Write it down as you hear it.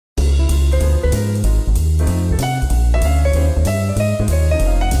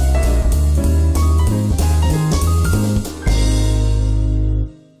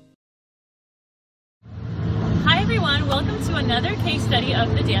study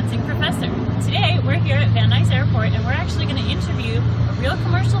of the dancing professor. Today we're here at Van Nuys Airport and we're actually going to interview a real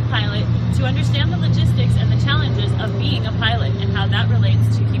commercial pilot to understand the logistics and the challenges of being a pilot and how that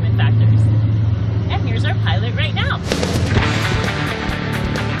relates to human factors. And here's our pilot right now.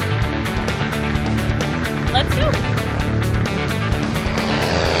 Let's go!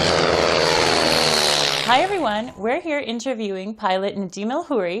 Hi everyone, we're here interviewing pilot Nadim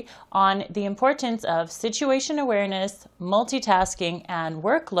El-Houri on the importance of situation awareness, multitasking, and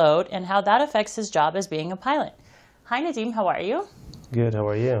workload and how that affects his job as being a pilot. Hi Nadim, how are you? Good, how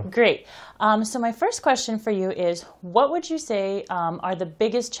are you? Great. So my first question for you is, what would you say are the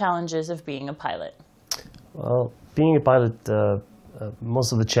biggest challenges of being a pilot? Well, being a pilot,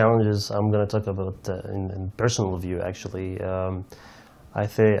 most of the challenges I'm going to talk about in personal view actually. I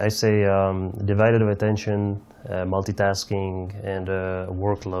say divided attention, multitasking, and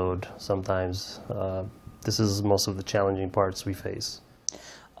workload sometimes. This is most of the challenging parts we face.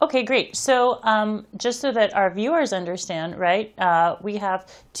 Okay, great. So just so that our viewers understand, right, we have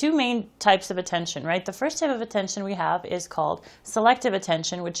two main types of attention, right? The first type of attention we have is called selective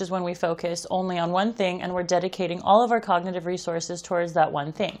attention, which is when we focus only on one thing and we're dedicating all of our cognitive resources towards that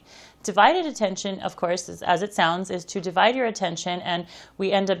one thing. Divided attention, of course, as it sounds, is to divide your attention, and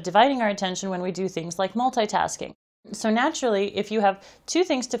we end up dividing our attention when we do things like multitasking. So naturally, if you have two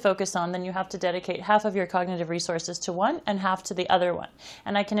things to focus on, then you have to dedicate half of your cognitive resources to one and half to the other one.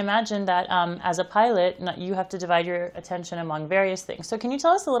 And I can imagine that as a pilot, you have to divide your attention among various things. So can you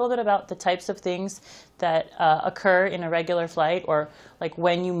tell us a little bit about the types of things that occur in a regular flight, or like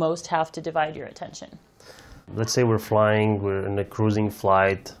when you most have to divide your attention? Let's say we're in a cruising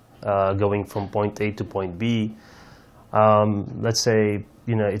flight going from point A to point B. Let's say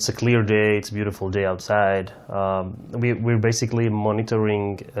it's a clear day, it's a beautiful day outside. We're basically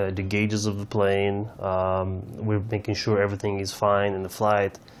monitoring the gauges of the plane. We're making sure everything is fine in the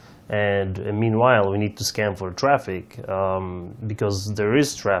flight. And meanwhile, we need to scan for traffic because there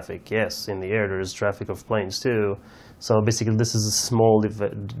is traffic. Yes, in the air there is traffic of planes too. So basically, this is a small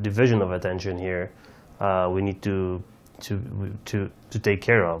division of attention here. We need to take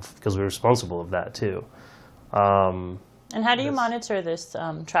care of because we're responsible of that too. And how do you monitor this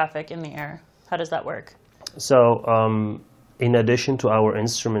traffic in the air? How does that work? So in addition to our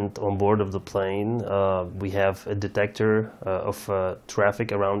instrument on board of the plane, we have a detector of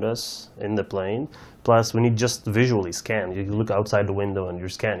traffic around us in the plane. Plus, we need just visually scan. You look outside the window and you're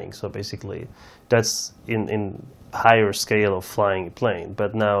scanning. So basically, that's in higher scale of flying a plane.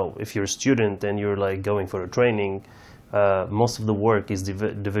 But now, if you're a student and you're like going for a training, most of the work is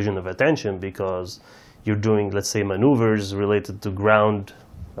division of attention because you're doing, let's say, maneuvers related to the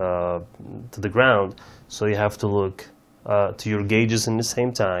ground. So you have to look to your gauges in the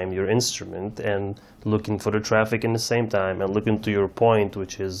same time, your instrument, and looking for the traffic in the same time, and looking to your point,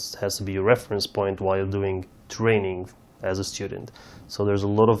 which has to be your reference point while you're doing training as a student. So there's a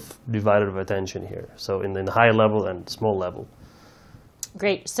lot of divided of attention here. So in the high level and small level.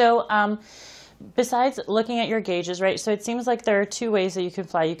 Great. So besides looking at your gauges, right, so it seems like there are two ways that you can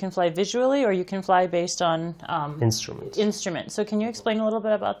fly. You can fly visually or you can fly based on instrument. So can you explain a little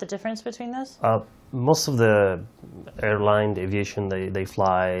bit about the difference between those? Most of the airline, the aviation, they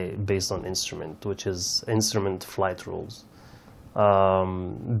fly based on instrument, which is instrument flight rules.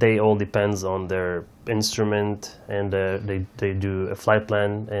 They all depends on their instrument, and they do a flight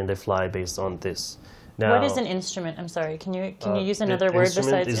plan and they fly based on this. Now, what is an instrument? I'm sorry. Can you use another word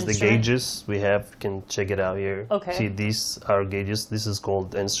besides instrument? Is the gauges we have. You can check it out here. Okay. See, these are gauges. This is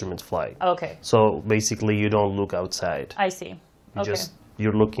called instrument flight. Okay. So basically, you don't look outside. I see. Okay.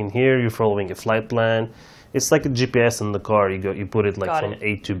 You're looking here. You're following a flight plan. It's like a GPS in the car. You put it like from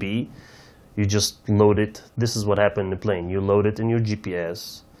A to B. You just load it. This is what happened in the plane. You load it in your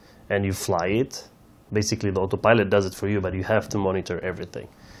GPS, and you fly it. Basically, the autopilot does it for you, but you have to monitor everything.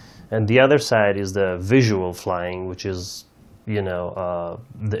 And the other side is the visual flying, which is,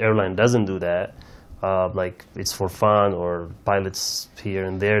 the airline doesn't do that. Like it's for fun, or pilots here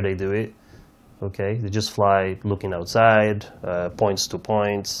and there, they do it. Okay, they just fly looking outside, points to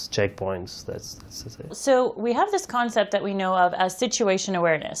points, checkpoints. That's it. So we have this concept that we know of as situation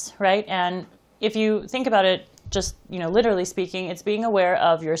awareness, right? And if you think about it, just literally speaking, it's being aware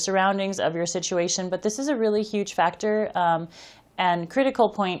of your surroundings, of your situation. But this is a really huge factor. and critical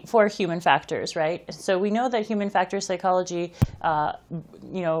point for human factors, right? So we know that human factor psychology,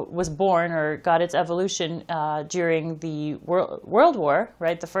 was born or got its evolution during the World War,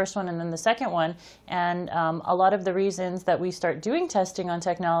 right? The first one and then the second one. And a lot of the reasons that we start doing testing on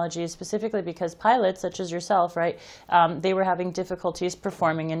technology is specifically because pilots, such as yourself, right, they were having difficulties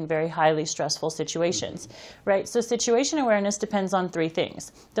performing in very highly stressful situations, right? So situation awareness depends on three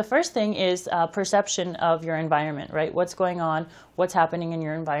things. The first thing is perception of your environment, right? What's going on, what's happening in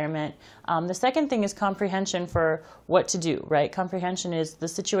your environment. The second thing is comprehension for what to do, right? Comprehension is the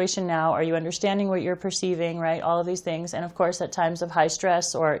situation now. Are you understanding what you're perceiving, right? All of these things. And of course, at times of high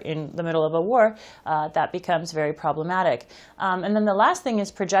stress or in the middle of a war, that becomes very problematic. And then the last thing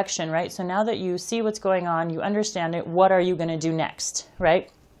is projection, right? So now that you see what's going on, you understand it, what are you going to do next, right?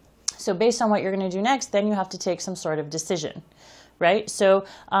 So based on what you're going to do next, then you have to take some sort of decision, right? So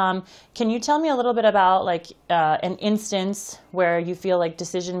can you tell me a little bit about like an instance where you feel like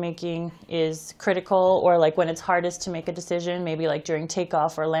decision making is critical, or like when it's hardest to make a decision, maybe like during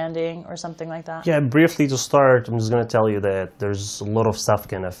takeoff or landing or something like that? Yeah, briefly to start, I'm just going to tell you that there's a lot of stuff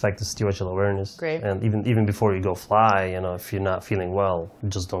can affect the situational awareness. Great. And even before you go fly, if you're not feeling well,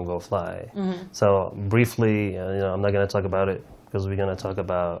 just don't go fly. Mm-hmm. So briefly, I'm not going to talk about it because we're going to talk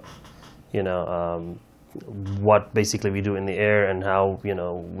about, what basically we do in the air and how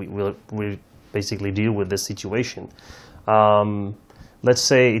we basically deal with this situation. Let's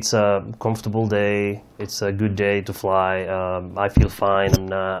say it's a comfortable day, it's a good day to fly. I feel fine.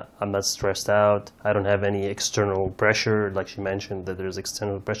 I'm not stressed out. I don't have any external pressure, like she mentioned that there's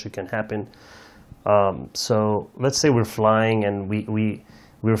external pressure can happen. So let's say we're flying and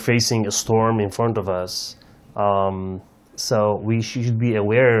we're facing a storm in front of us. So we should be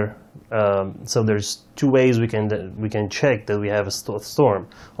aware. So there's two ways we can check that we have a storm.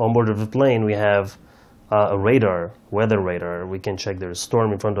 On board of the plane, we have a radar, weather radar. We can check there's a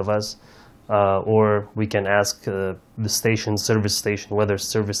storm in front of us, or we can ask the service station, weather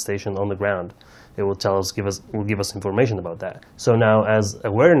service station on the ground. It will give us information about that. So now, as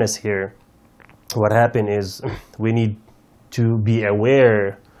awareness here, what happened is we need to be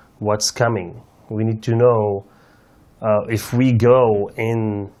aware what's coming. We need to know if we go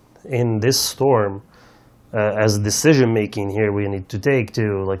in this storm, as decision making here we need to take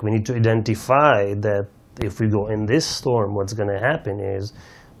too, like we need to identify that if we go in this storm, what's going to happen is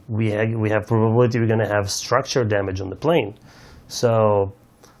we have probability we're going to have structure damage on the plane. So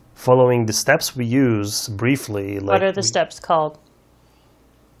following the steps we use briefly. What are the steps called?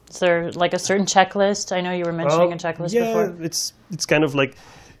 Is there like a certain checklist? I know you were mentioning a checklist before. Yeah, it's kind of like,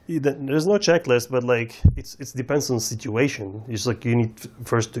 there's no checklist, but like it depends on the situation. It's like you need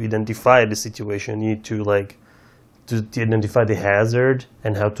first to identify the situation. You need to to identify the hazard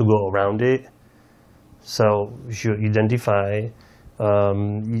and how to go around it. So you should identify.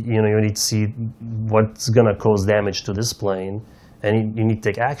 You need to see what's gonna cause damage to this plane, and you need to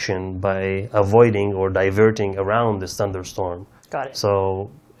take action by avoiding or diverting around this thunderstorm. Got it.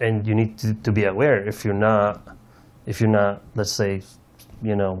 So, and you need to be aware if you're not, let's say,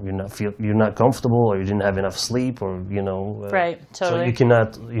 you're not comfortable, or you didn't have enough sleep, or right, totally.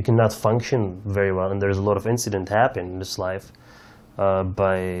 So you cannot function very well, and there's a lot of incident happen in this life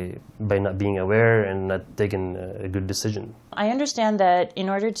by not being aware and not taking a good decision. I understand that in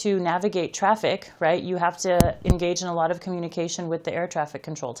order to navigate traffic, right, you have to engage in a lot of communication with the air traffic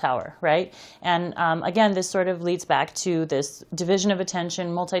control tower, right? And again, this sort of leads back to this division of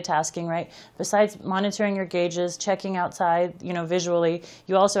attention, multitasking, right? Besides monitoring your gauges, checking outside, visually,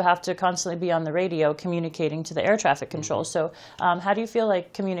 you also have to constantly be on the radio communicating to the air traffic control. So how do you feel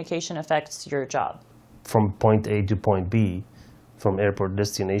like communication affects your job? From point A to point B, from airport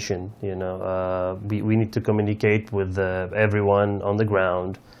destination, we need to communicate with everyone on the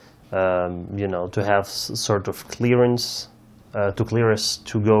ground, to have sort of clearance, to clear us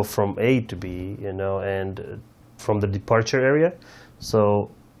to go from A to B, and from the departure area. So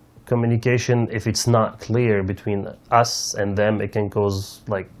communication, if it's not clear between us and them, it can cause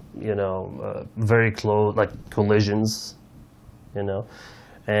very close, like collisions,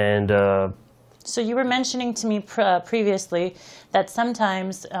 and so you were mentioning to me previously that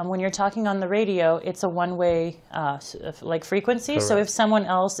sometimes when you're talking on the radio, it's a one-way frequency. Correct. So if someone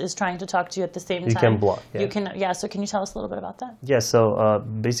else is trying to talk to you at the same time, you can block. Yeah. You can. Yeah. So can you tell us a little bit about that? Yeah. So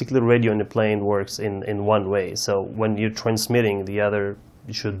basically, radio in the plane works in one way. So when you're transmitting, the other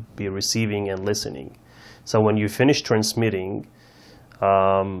should be receiving and listening. So when you finish transmitting,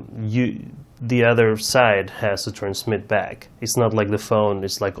 the other side has to transmit back. It's not like the phone.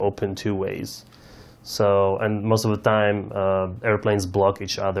 It's like open two ways. So, and most of the time, airplanes block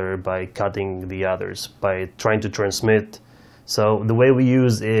each other by cutting the others, by trying to transmit So the way we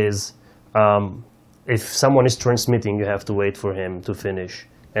use is, if someone is transmitting, you have to wait for him to finish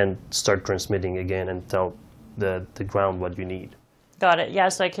and start transmitting again and tell the ground what you need. Got it. Yeah,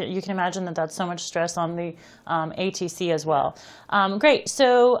 so you can imagine that that's so much stress on the ATC as well. Great.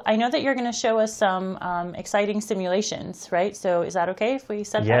 So I know that you're going to show us some exciting simulations, right? So is that okay if we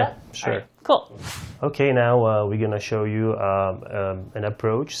set that up? Yeah, sure. All right, cool. Okay, now we're going to show you an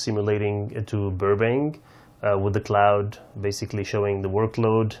approach simulating to Burbank with the cloud, basically showing the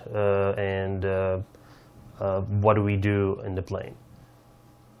workload and what do we do in the plane.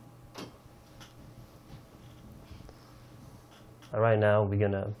 All right, now we're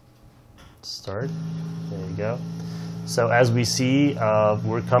gonna start. There you go. So as we see,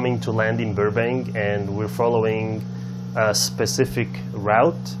 we're coming to land in Burbank, and we're following a specific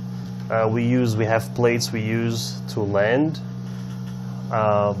route. We have plates we use to land.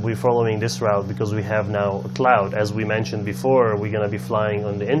 We're following this route because we have now a cloud. As we mentioned before, we're gonna be flying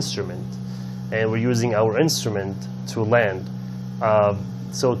on the instrument, and we're using our instrument to land.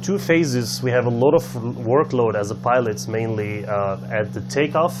 So two phases, we have a lot of workload as a pilots, mainly at the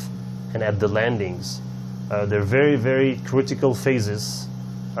takeoff and at the landings. They're very, very critical phases,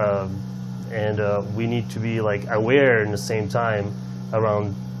 and we need to be like aware in the same time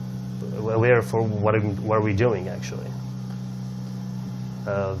around, aware for what are we doing actually.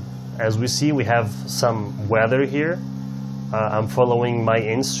 As we see, we have some weather here. I'm following my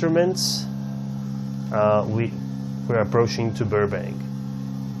instruments. We're approaching to Burbank.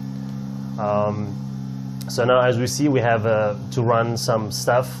 So now, as we see, we have to run some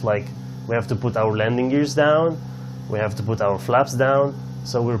stuff, like we have to put our landing gears down, we have to put our flaps down,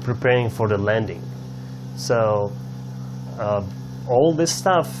 so we're preparing for the landing. So all this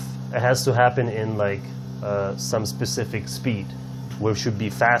stuff has to happen in like some specific speed. We should be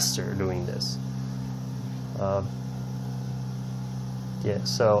faster doing this. Yeah,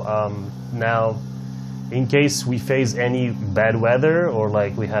 so now, in case we face any bad weather or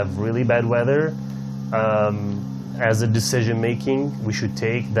like we have really bad weather, as a decision making, we should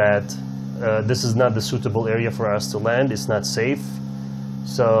take that this is not the suitable area for us to land, it's not safe,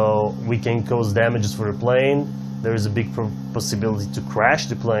 so we can cause damages for the plane. There is a big possibility to crash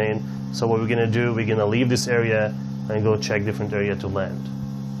the plane, so what we're going to do, we're going to leave this area and go check different area to land.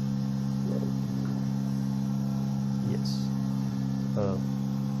 Yes.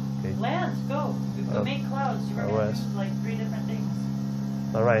 Okay. Land, go. We make clouds. You were going to do like 3 different things.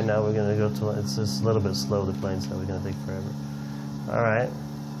 All right, now we're going to go to, it's just a little bit slow, the plane, so we're going to take forever. All right.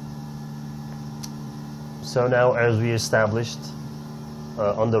 So now, as we established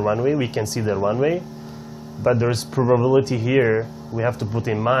on the runway, we can see the runway, but there's probability here we have to put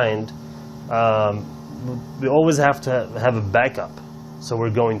in mind. We always have to have a backup. So we're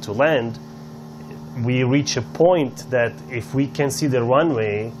going to land. We reach a point that if we can see the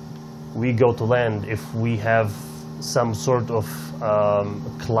runway, we go to land. If we have some sort of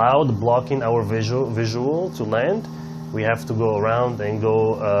cloud blocking our visual to land, we have to go around and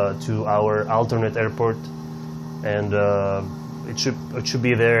go to our alternate airport, and it should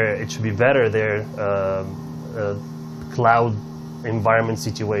be there. It should be better there, cloud environment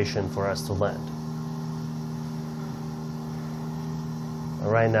situation for us to land. All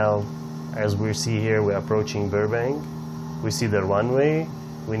right, now, as we see here, we're approaching Burbank. We see the runway.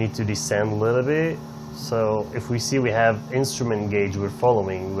 We need to descend a little bit. So if we see we have instrument gauge we're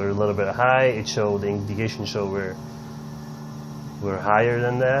following, we're a little bit high. It showed, the indication show we're higher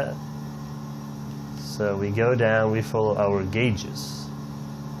than that. So we go down, we follow our gauges.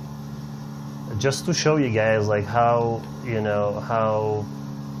 Just to show you guys like how, you know, how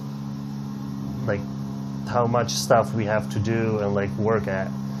much stuff we have to do and like work at.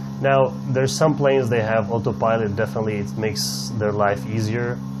 Now, there's some planes they have autopilot, definitely it makes their life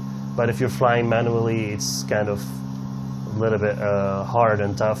easier. But if you're flying manually, it's kind of a little bit hard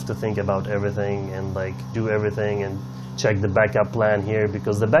and tough to think about everything and like do everything and check the backup plan here,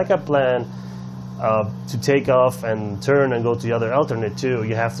 because the backup plan to take off and turn and go to the other alternate too,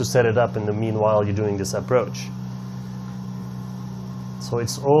 you have to set it up in the meanwhile you're doing this approach. So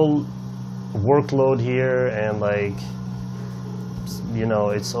it's all workload here, and like, you know,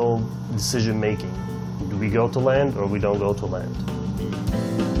 it's all decision making. Do we go to land or we don't go to land?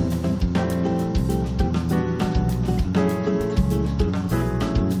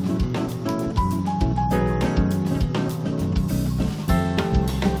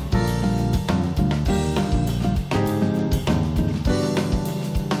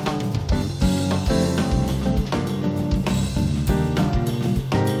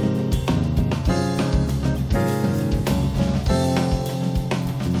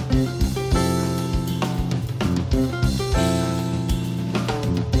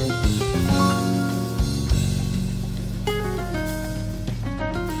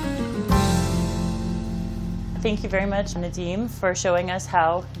 very much, Nadeem, for showing us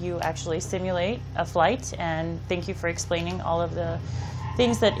how you actually simulate a flight, and thank you for explaining all of the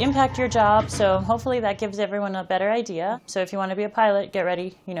things that impact your job. So hopefully that gives everyone a better idea. So if you want to be a pilot, get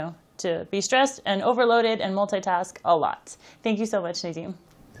ready, to be stressed and overloaded and multitask a lot. Thank you so much, Nadeem.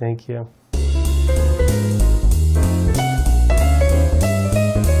 Thank you.